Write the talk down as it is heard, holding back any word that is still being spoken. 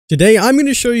Today, I'm going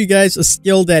to show you guys a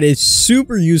skill that is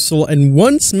super useful, and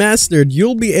once mastered,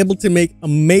 you'll be able to make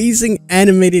amazing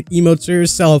animated emotes for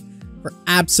yourself for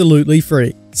absolutely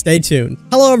free. Stay tuned.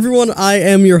 Hello everyone, I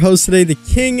am your host today,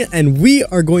 TheKing, and we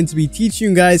are going to be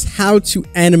teaching you guys how to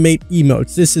animate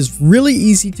emotes. This is really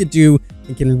easy to do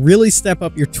and can really step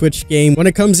up your Twitch game when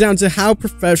it comes down to how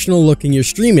professional looking your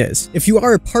stream is. If you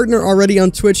are a partner already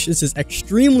on Twitch, this is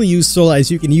extremely useful as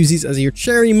you can use these as your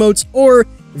chair emotes, or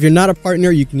if you're not a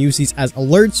partner, you can use these as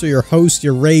alerts or your host,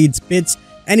 your raids, bits,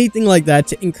 anything like that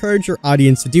to encourage your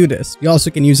audience to do this. You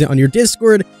also can use it on your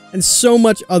Discord and so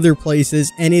much other places,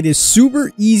 and it is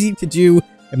super easy to do.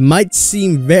 It might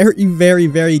seem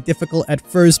very difficult at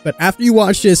first, but after you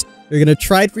watch this, you're going to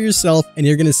try it for yourself and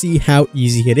you're going to see how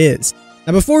easy it is.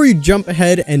 Now, before we jump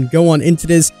ahead and go on into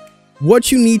this,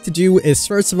 what you need to do is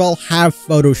first of all have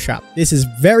Photoshop. This is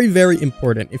very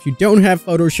important. If you don't have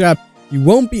Photoshop, you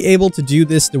won't be able to do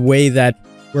this the way that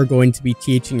we're going to be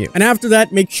teaching you. And after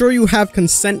that, make sure you have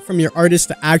consent from your artist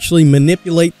to actually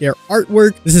manipulate their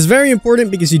artwork. This is very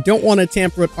important because you don't want to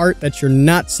tamper with art that you're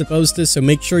not supposed to, so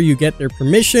make sure you get their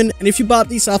permission. And if you bought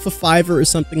these off of Fiverr or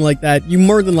something like that, you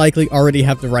more than likely already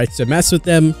have the rights to mess with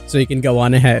them, so you can go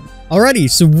on ahead. Alrighty,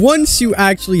 so once you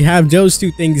actually have those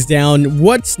two things down,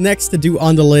 what's next to do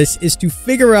on the list is to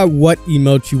figure out what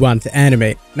emote you want to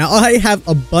animate. Now, I have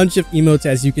a bunch of emotes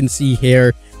as you can see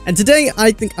here, and today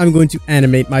I think I'm going to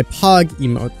animate my Pog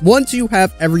emote. Once you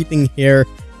have everything here,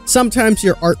 sometimes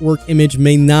your artwork image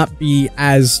may not be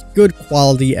as good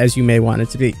quality as you may want it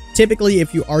to be. Typically,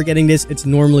 if you are getting this, it's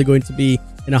normally going to be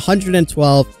in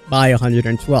 112 by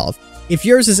 112. If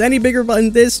yours is any bigger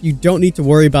than this, you don't need to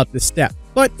worry about this step.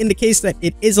 But in the case that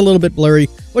it is a little bit blurry,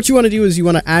 what you want to do is you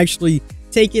want to actually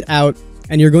take it out,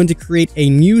 and you're going to create a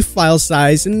new file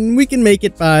size, and we can make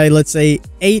it by, let's say,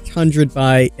 800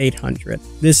 by 800.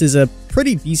 This is a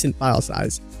pretty decent file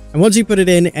size. And once you put it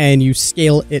in and you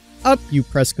scale it up, you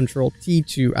press Ctrl T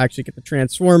to actually get the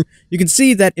transform, you can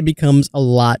see that it becomes a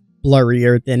lot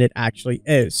blurrier than it actually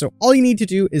is. So all you need to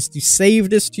do is to save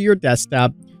this to your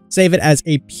desktop, save it as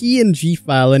a PNG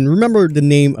file, and remember the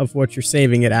name of what you're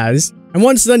saving it as. And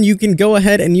once done, you can go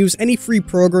ahead and use any free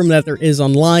program that there is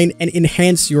online and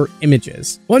enhance your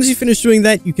images. Once you finish doing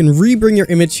that, you can rebring your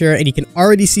image here, and you can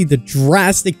already see the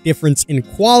drastic difference in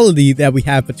quality that we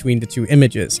have between the two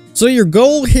images. So your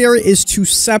goal here is to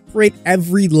separate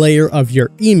every layer of your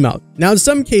emote. Now, in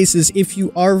some cases, if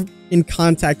you are in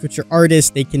contact with your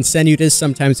artist, they can send you this.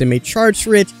 Sometimes they may charge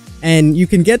for it, and you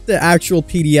can get the actual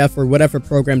PDF or whatever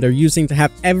program they're using to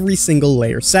have every single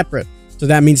layer separate. So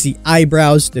that means the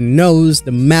eyebrows, the nose,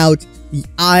 the mouth, the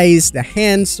eyes, the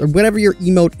hands, or whatever your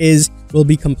emote is will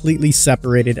be completely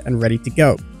separated and ready to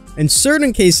go. In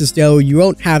certain cases though, you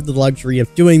won't have the luxury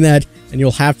of doing that, and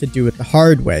you'll have to do it the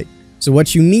hard way. So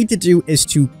what you need to do is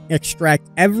to extract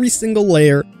every single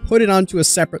layer, put it onto a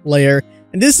separate layer,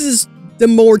 and this is the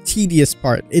more tedious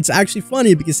part. It's actually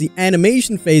funny because the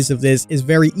animation phase of this is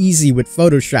very easy with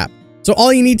Photoshop. So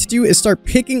all you need to do is start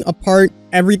picking apart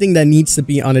everything that needs to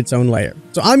be on its own layer.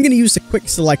 So I'm going to use the quick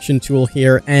selection tool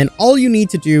here, and all you need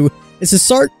to do is to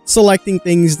start selecting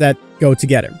things that go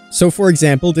together. So for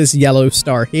example, this yellow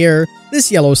star here,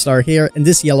 this yellow star here, and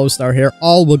this yellow star here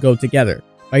all will go together.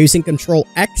 By using Ctrl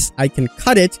X, I can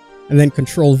cut it, and then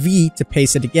Ctrl V to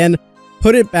paste it again,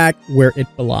 put it back where it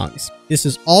belongs. This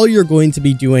is all you're going to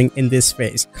be doing in this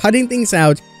phase, cutting things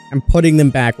out and putting them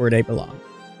back where they belong.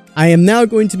 I am now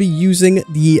going to be using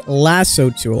the lasso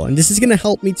tool, and this is going to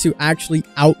help me to actually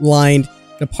outline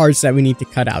the parts that we need to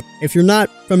cut out. If you're not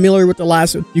familiar with the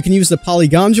lasso, you can use the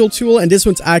polygonal tool, and this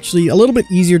one's actually a little bit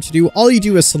easier to do. All you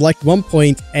do is select one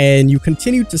point, and you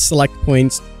continue to select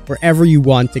points wherever you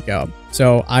want to go.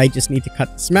 So I just need to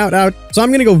cut the snout out. So I'm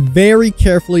going to go very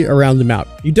carefully around the mouth.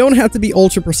 You don't have to be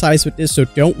ultra precise with this, so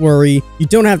don't worry. You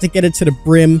don't have to get it to the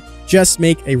brim. Just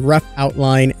make a rough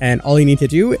outline, and all you need to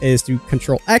do is do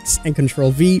Ctrl X and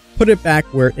Ctrl V, put it back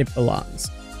where it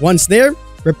belongs. Once there,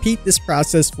 repeat this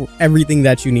process for everything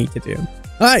that you need to do.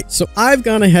 Alright, so I've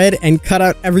gone ahead and cut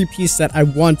out every piece that I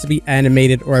want to be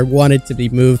animated or I want it to be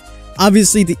moved.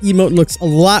 Obviously, the emote looks a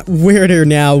lot weirder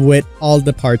now with all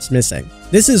the parts missing.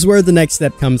 This is where the next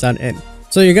step comes on in.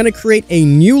 So you're going to create a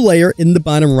new layer in the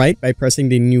bottom right by pressing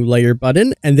the new layer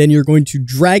button, and then you're going to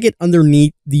drag it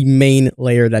underneath the main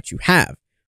layer that you have.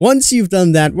 Once you've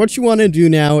done that, what you want to do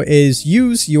now is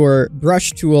use your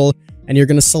brush tool, and you're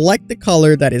going to select the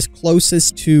color that is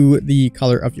closest to the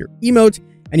color of your emote,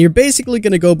 and you're basically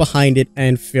going to go behind it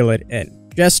and fill it in.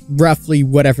 Just roughly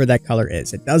whatever that color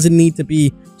is. It doesn't need to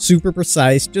be super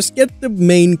precise, just get the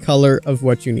main color of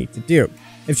what you need to do.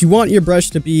 if you want your brush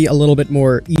to be a little bit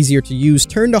more easier to use,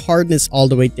 turn the hardness all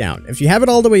the way down. If you have it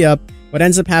all the way up, what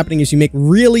ends up happening is you make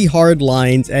really hard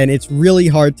lines and it's really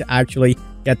hard to actually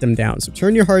get them down. So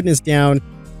turn your hardness down,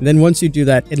 and then once you do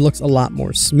that, it looks a lot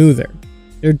more smoother.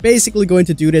 You're basically going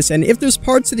to do this, and if there's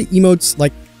parts of the emotes,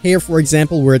 like hair for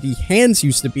example, where the hands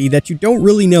used to be, that you don't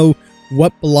really know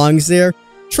what belongs there,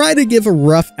 try to give a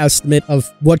rough estimate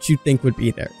of what you think would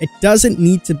be there. It doesn't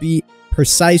need to be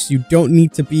precise. You don't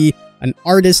need to be an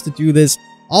artist to do this.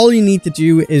 All you need to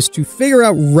do is to figure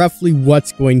out roughly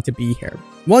what's going to be here.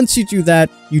 Once you do that,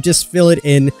 you just fill it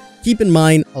in. Keep in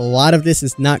mind, a lot of this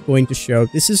is not going to show.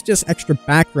 This is just extra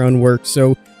background work,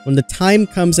 so when the time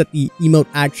comes that the emote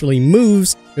actually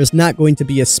moves, there's not going to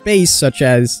be a space, such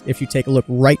as if you take a look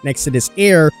right next to this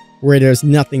air where there's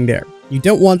nothing there. You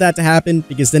don't want that to happen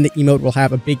because then the emote will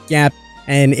have a big gap,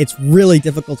 and it's really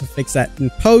difficult to fix that in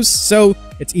post, so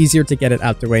it's easier to get it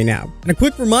out the way now. And a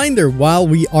quick reminder, while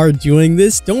we are doing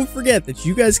this, don't forget that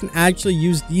you guys can actually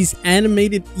use these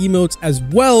animated emotes as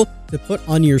well to put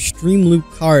on your Stream Loot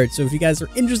card. So if you guys are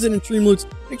interested in Stream Loots,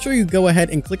 make sure you go ahead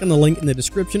and click on the link in the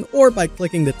description or by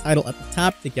clicking the title at the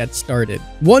top to get started.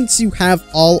 Once you have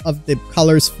all of the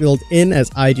colors filled in,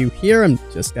 as I do here, I'm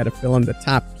just gotta fill in the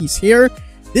top piece here.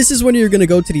 This is when you're gonna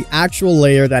go to the actual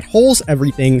layer that holds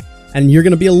everything, and you're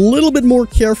going to be a little bit more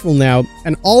careful now,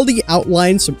 and all the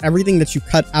outlines from everything that you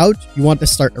cut out, you want to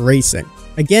start erasing.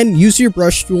 Again, use your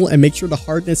brush tool and make sure the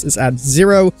hardness is at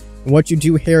 0, and what you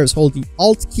do here is hold the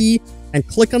Alt key and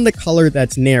click on the color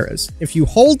that's nearest. If you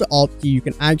hold the Alt key, you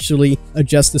can actually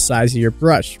adjust the size of your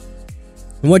brush.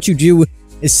 And what you do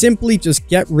is simply just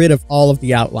get rid of all of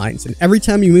the outlines, and every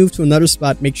time you move to another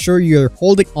spot, make sure you're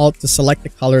holding Alt to select the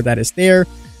color that is there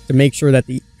to make sure that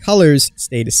the colors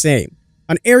stay the same.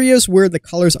 On areas where the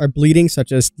colors are bleeding,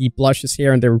 such as the blushes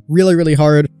here, and they're really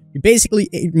hard, you basically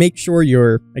make sure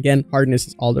your, again, hardness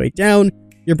is all the way down,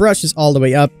 your brush is all the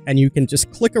way up, and you can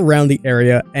just click around the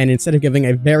area, and instead of giving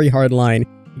a very hard line,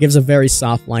 it gives a very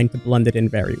soft line to blend it in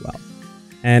very well.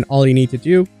 And all you need to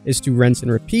do is to rinse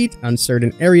and repeat on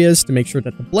certain areas to make sure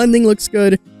that the blending looks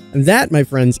good. And that, my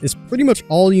friends, is pretty much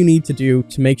all you need to do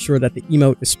to make sure that the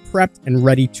emote is prepped and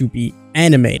ready to be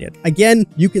animated. Again,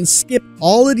 you can skip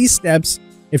all of these steps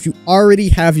if you already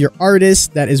have your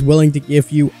artist that is willing to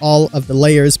give you all of the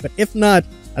layers, but if not,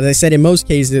 as I said, in most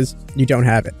cases, you don't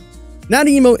have it. Now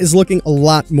the emote is looking a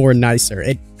lot more nicer.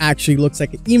 It actually looks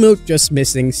like an emote, just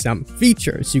missing some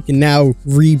features. You can now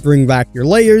bring back your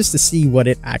layers to see what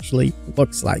it actually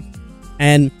looks like.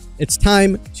 And it's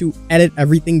time to edit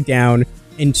everything down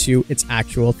into its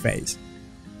actual phase.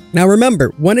 Now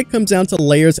remember, when it comes down to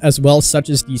layers as well, such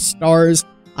as these stars,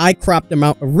 I cropped them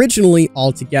out originally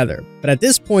all together, but at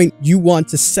this point, you want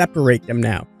to separate them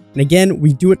now. And again,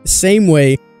 we do it the same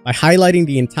way by highlighting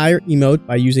the entire emote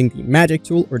by using the magic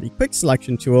tool or the quick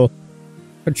selection tool,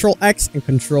 Control X and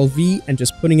Control V, and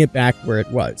just putting it back where it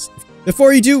was.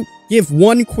 Before you do, give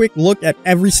one quick look at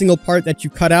every single part that you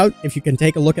cut out. If you can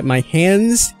take a look at my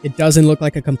hands, it doesn't look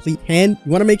like a complete hand.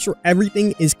 You want to make sure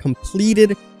everything is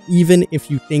completed, even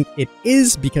if you think it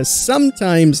is, because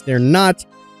sometimes they're not,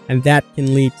 and that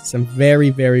can lead to some very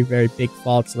big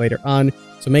faults later on.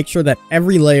 So make sure that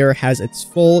every layer has its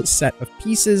full set of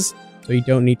pieces, so you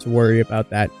don't need to worry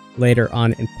about that later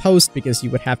on in post, because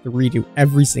you would have to redo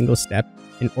every single step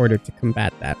in order to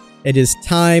combat that. It is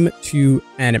time to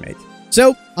animate.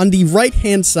 So on the right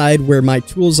hand side where my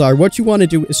tools are, what you want to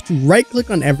do is to right click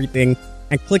on everything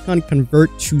and click on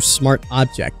Convert to Smart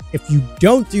Object. If you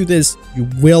don't do this, you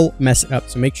will mess it up.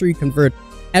 So make sure you convert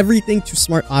everything to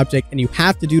Smart Object, and you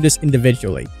have to do this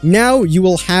individually. Now you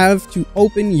will have to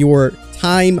open your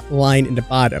timeline in the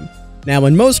bottom. Now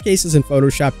in most cases in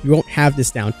Photoshop, you won't have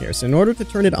this down here. So in order to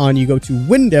turn it on, you go to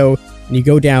Window and you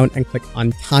go down and click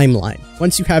on Timeline.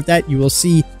 Once you have that, you will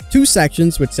see two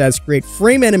sections which says Create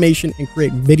Frame Animation and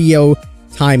Create Video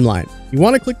Timeline. You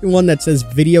want to click the one that says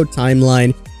Video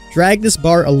Timeline, drag this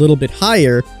bar a little bit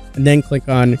higher, and then click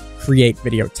on Create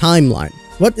Video Timeline.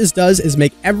 What this does is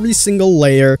make every single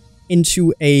layer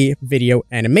into a video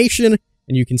animation,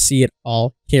 and you can see it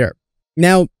all here.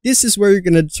 Now, this is where you're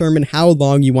going to determine how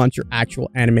long you want your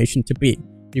actual animation to be.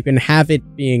 You can have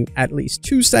it being at least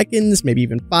 2 seconds, maybe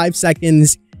even 5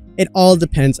 seconds. It all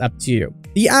depends up to you.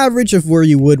 The average of where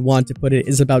you would want to put it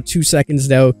is about 2 seconds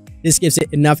though. This gives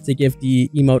it enough to give the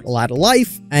emote a lot of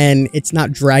life, and it's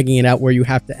not dragging it out where you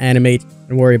have to animate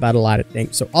and worry about a lot of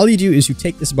things. So all you do is you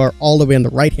take this bar all the way on the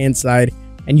right hand side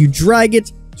and you drag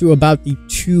it to about the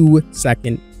 2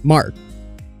 second mark.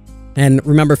 And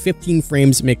remember, 15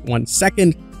 frames make 1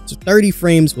 second, so 30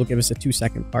 frames will give us a 2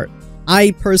 second part.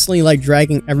 I personally like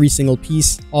dragging every single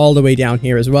piece all the way down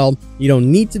here as well. You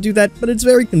don't need to do that, but it's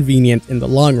very convenient in the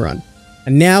long run.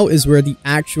 And now is where the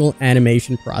actual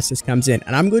animation process comes in.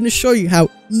 And I'm going to show you how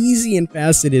easy and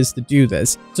fast it is to do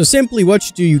this. So simply what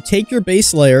you do, you take your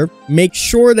base layer, make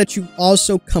sure that you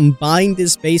also combine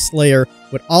this base layer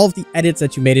with all of the edits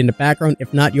that you made in the background.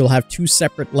 If not, you'll have two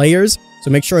separate layers. So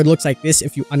make sure it looks like this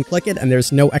if you unclick it and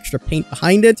there's no extra paint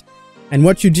behind it. And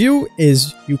what you do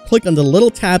is you click on the little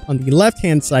tab on the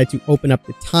left-hand side to open up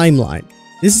the timeline.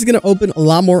 This is going to open a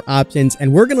lot more options,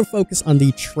 and we're going to focus on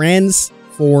the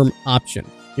transform option.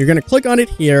 You're going to click on it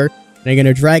here, and you're going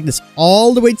to drag this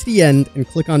all the way to the end and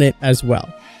click on it as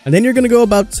well. And then you're going to go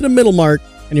about to the middle mark,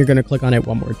 and you're going to click on it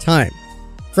one more time.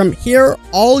 From here,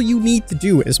 all you need to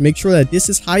do is make sure that this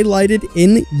is highlighted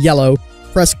in yellow,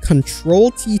 press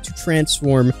Ctrl-T to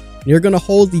transform. You're going to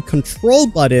hold the control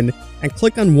button and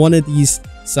click on one of these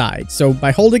sides. So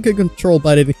by holding a control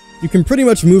button, you can pretty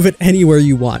much move it anywhere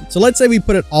you want. So let's say we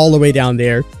put it all the way down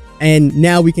there, and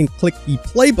now we can click the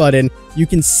play button. You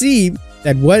can see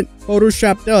that what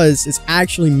Photoshop does is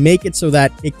actually make it so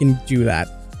that it can do that.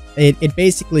 It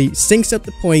basically syncs up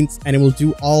the points, and it will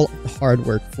do all of the hard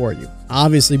work for you.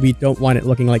 Obviously, we don't want it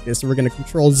looking like this, so we're going to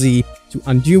Control-Z to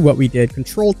undo what we did,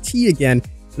 Control-T again,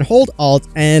 and hold Alt.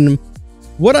 And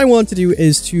what I want to do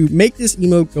is to make this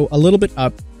emote go a little bit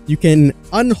up. You can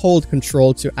unhold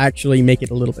Control to actually make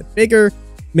it a little bit bigger,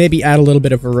 maybe add a little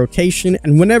bit of a rotation.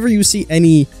 And whenever you see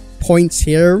any points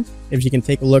here, if you can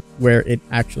take a look where it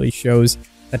actually shows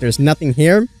that there's nothing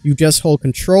here, you just hold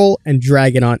Control and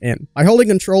drag it on in. By holding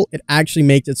Control, it actually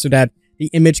makes it so that the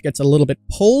image gets a little bit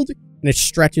pulled and it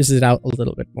stretches it out a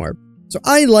little bit more. So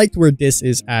I liked where this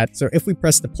is at. So if we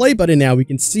press the play button now, we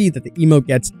can see that the emote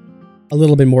gets a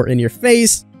little bit more in your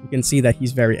face. You can see that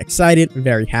he's very excited and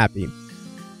very happy.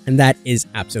 And that is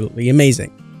absolutely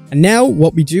amazing. And now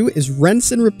what we do is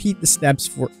rinse and repeat the steps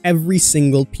for every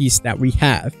single piece that we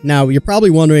have. Now you're probably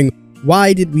wondering,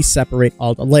 why did we separate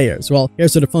all the layers? Well,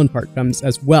 here's where the fun part comes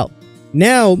as well.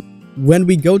 Now, when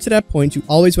we go to that point, you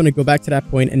always want to go back to that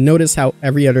point and notice how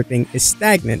every other thing is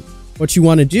stagnant. What you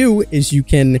want to do is you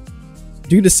can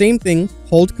do the same thing,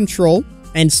 hold Control,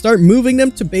 and start moving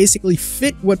them to basically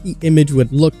fit what the image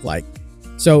would look like.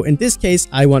 So in this case,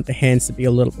 I want the hands to be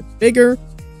a little bit bigger,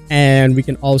 and we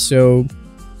can also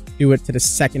do it to the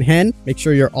second hand. Make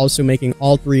sure you're also making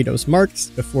all three of those marks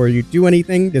before you do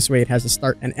anything. This way it has a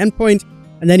start and end point,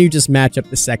 and then you just match up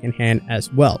the second hand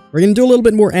as well. We're going to do a little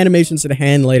bit more animations to the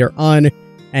hand later on,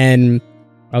 and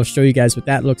I'll show you guys what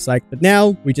that looks like. But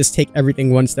now we just take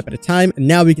everything one step at a time, and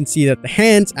now we can see that the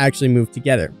hands actually move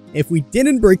together. If we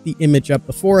didn't break the image up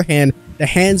beforehand, the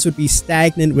hands would be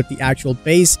stagnant with the actual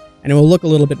base, and it will look a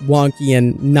little bit wonky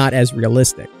and not as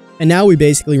realistic. And now we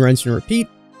basically rinse and repeat,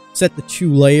 set the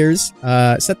two layers,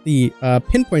 set the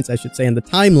pinpoints, I should say, on the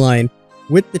timeline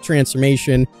with the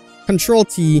transformation,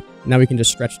 Control-T. Now we can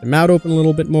just stretch them out open a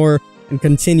little bit more and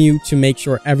continue to make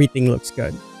sure everything looks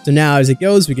good. So now as it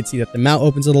goes, we can see that the mouth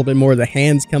opens a little bit more, the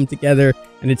hands come together,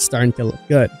 and it's starting to look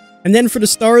good. And then for the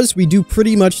stars, we do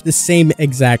pretty much the same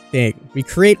exact thing. We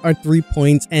create our 3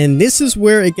 points, and this is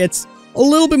where it gets a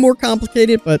little bit more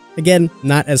complicated, but again,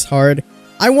 not as hard.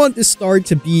 I want this star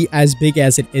to be as big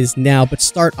as it is now, but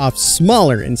start off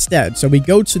smaller instead. So we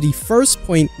go to the first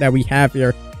point that we have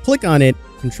here, click on it,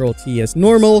 Control-T as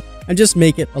normal, and just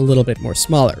make it a little bit more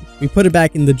smaller. We put it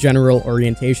back in the general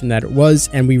orientation that it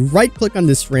was, and we right-click on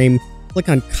this frame, click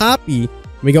on Copy,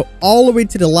 and we go all the way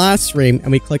to the last frame,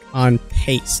 and we click on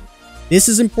Paste. This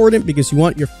is important because you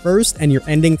want your first and your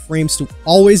ending frames to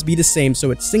always be the same, so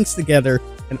it syncs together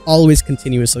and always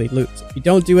continuously loops. If you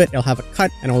don't do it, it'll have a cut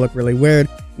and it'll look really weird.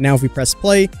 Now if we press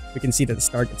play, we can see that the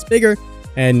star gets bigger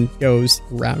and goes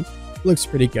around. It looks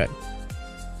pretty good.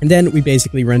 And then we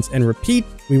basically rinse and repeat.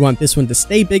 We want this one to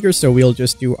stay bigger, so we'll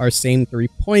just do our same 3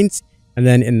 points. And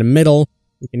then in the middle,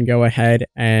 we can go ahead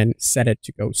and set it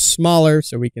to go smaller,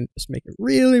 so we can just make it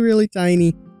really, really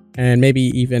tiny. And maybe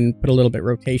even put a little bit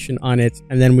rotation on it.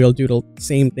 And then we'll do the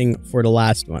same thing for the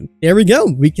last one. There we go.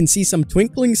 We can see some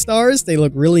twinkling stars. They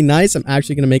look really nice. I'm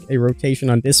actually going to make a rotation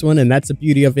on this one, and that's the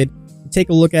beauty of it. You take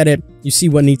a look at it, you see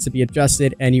what needs to be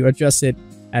adjusted, and you adjust it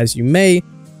as you may.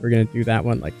 We're going to do that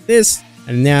one like this.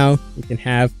 And now we can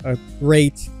have a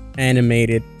great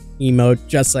animated emote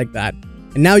just like that.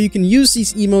 And now you can use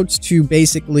these emotes to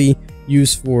basically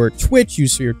use for Twitch,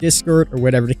 use for your Discord, or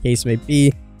whatever the case may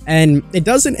be. And it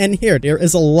doesn't end here. There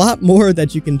is a lot more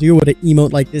that you can do with an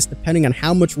emote like this, depending on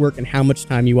how much work and how much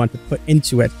time you want to put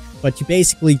into it. But you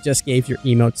basically just gave your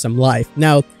emote some life.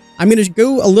 Now, I'm going to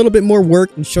go a little bit more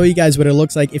work and show you guys what it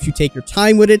looks like if you take your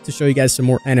time with it, to show you guys some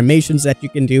more animations that you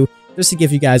can do. just to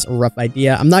give you guys a rough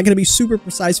idea. I'm not going to be super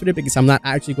precise with it because I'm not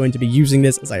actually going to be using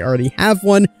this as I already have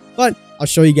one, but I'll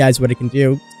show you guys what it can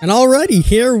do. And alrighty,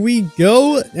 here we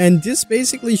go. And this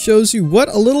basically shows you what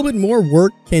a little bit more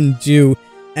work can do.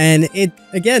 And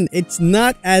again, it's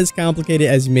not as complicated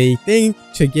as you may think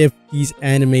to give these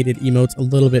animated emotes a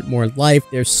little bit more life.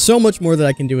 There's so much more that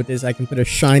I can do with this. I can put a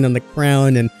shine on the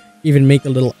crown and even make a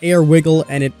little air wiggle,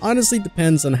 and it honestly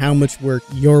depends on how much work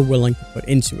you're willing to put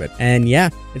into it. And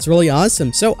yeah, it's really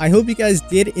awesome. So I hope you guys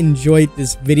did enjoy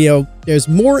this video. There's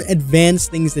more advanced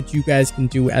things that you guys can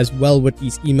do as well with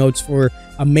these emotes for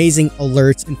amazing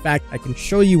alerts. In fact, I can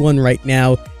show you one right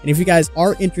now. And if you guys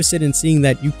are interested in seeing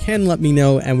that, you can let me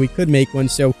know and we could make one.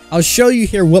 So I'll show you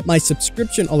here what my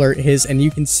subscription alert is, and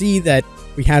you can see that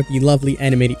we have the lovely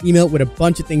animated emote with a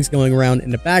bunch of things going around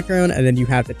in the background, and then you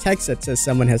have the text that says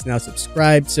someone has now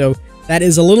subscribed. So that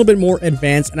is a little bit more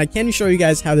advanced, and I can show you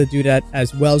guys how to do that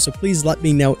as well. So please let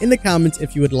me know in the comments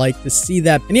if you would like to see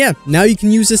that. And yeah, now you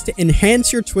can use this to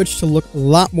enhance your Twitch to look a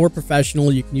lot more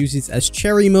professional. You can use these as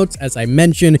cherry emotes, as I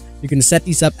mentioned. You can set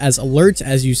these up as alerts,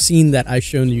 as you've seen that I've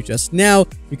shown you just now.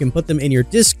 You can put them in your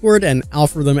Discord and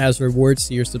offer them as rewards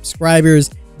to your subscribers.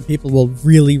 People will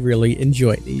really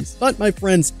enjoy these. But my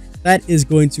friends, that is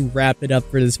going to wrap it up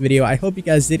for this video. I hope you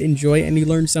guys did enjoy and you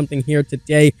learned something here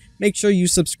today. Make sure you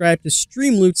subscribe to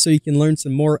Streamloot so you can learn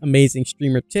some more amazing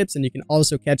streamer tips, and you can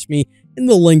also catch me in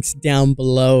the links down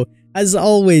below. As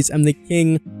always, I'm the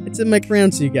King. I tip my crown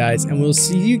to you guys, and we'll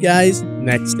see you guys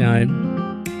next time.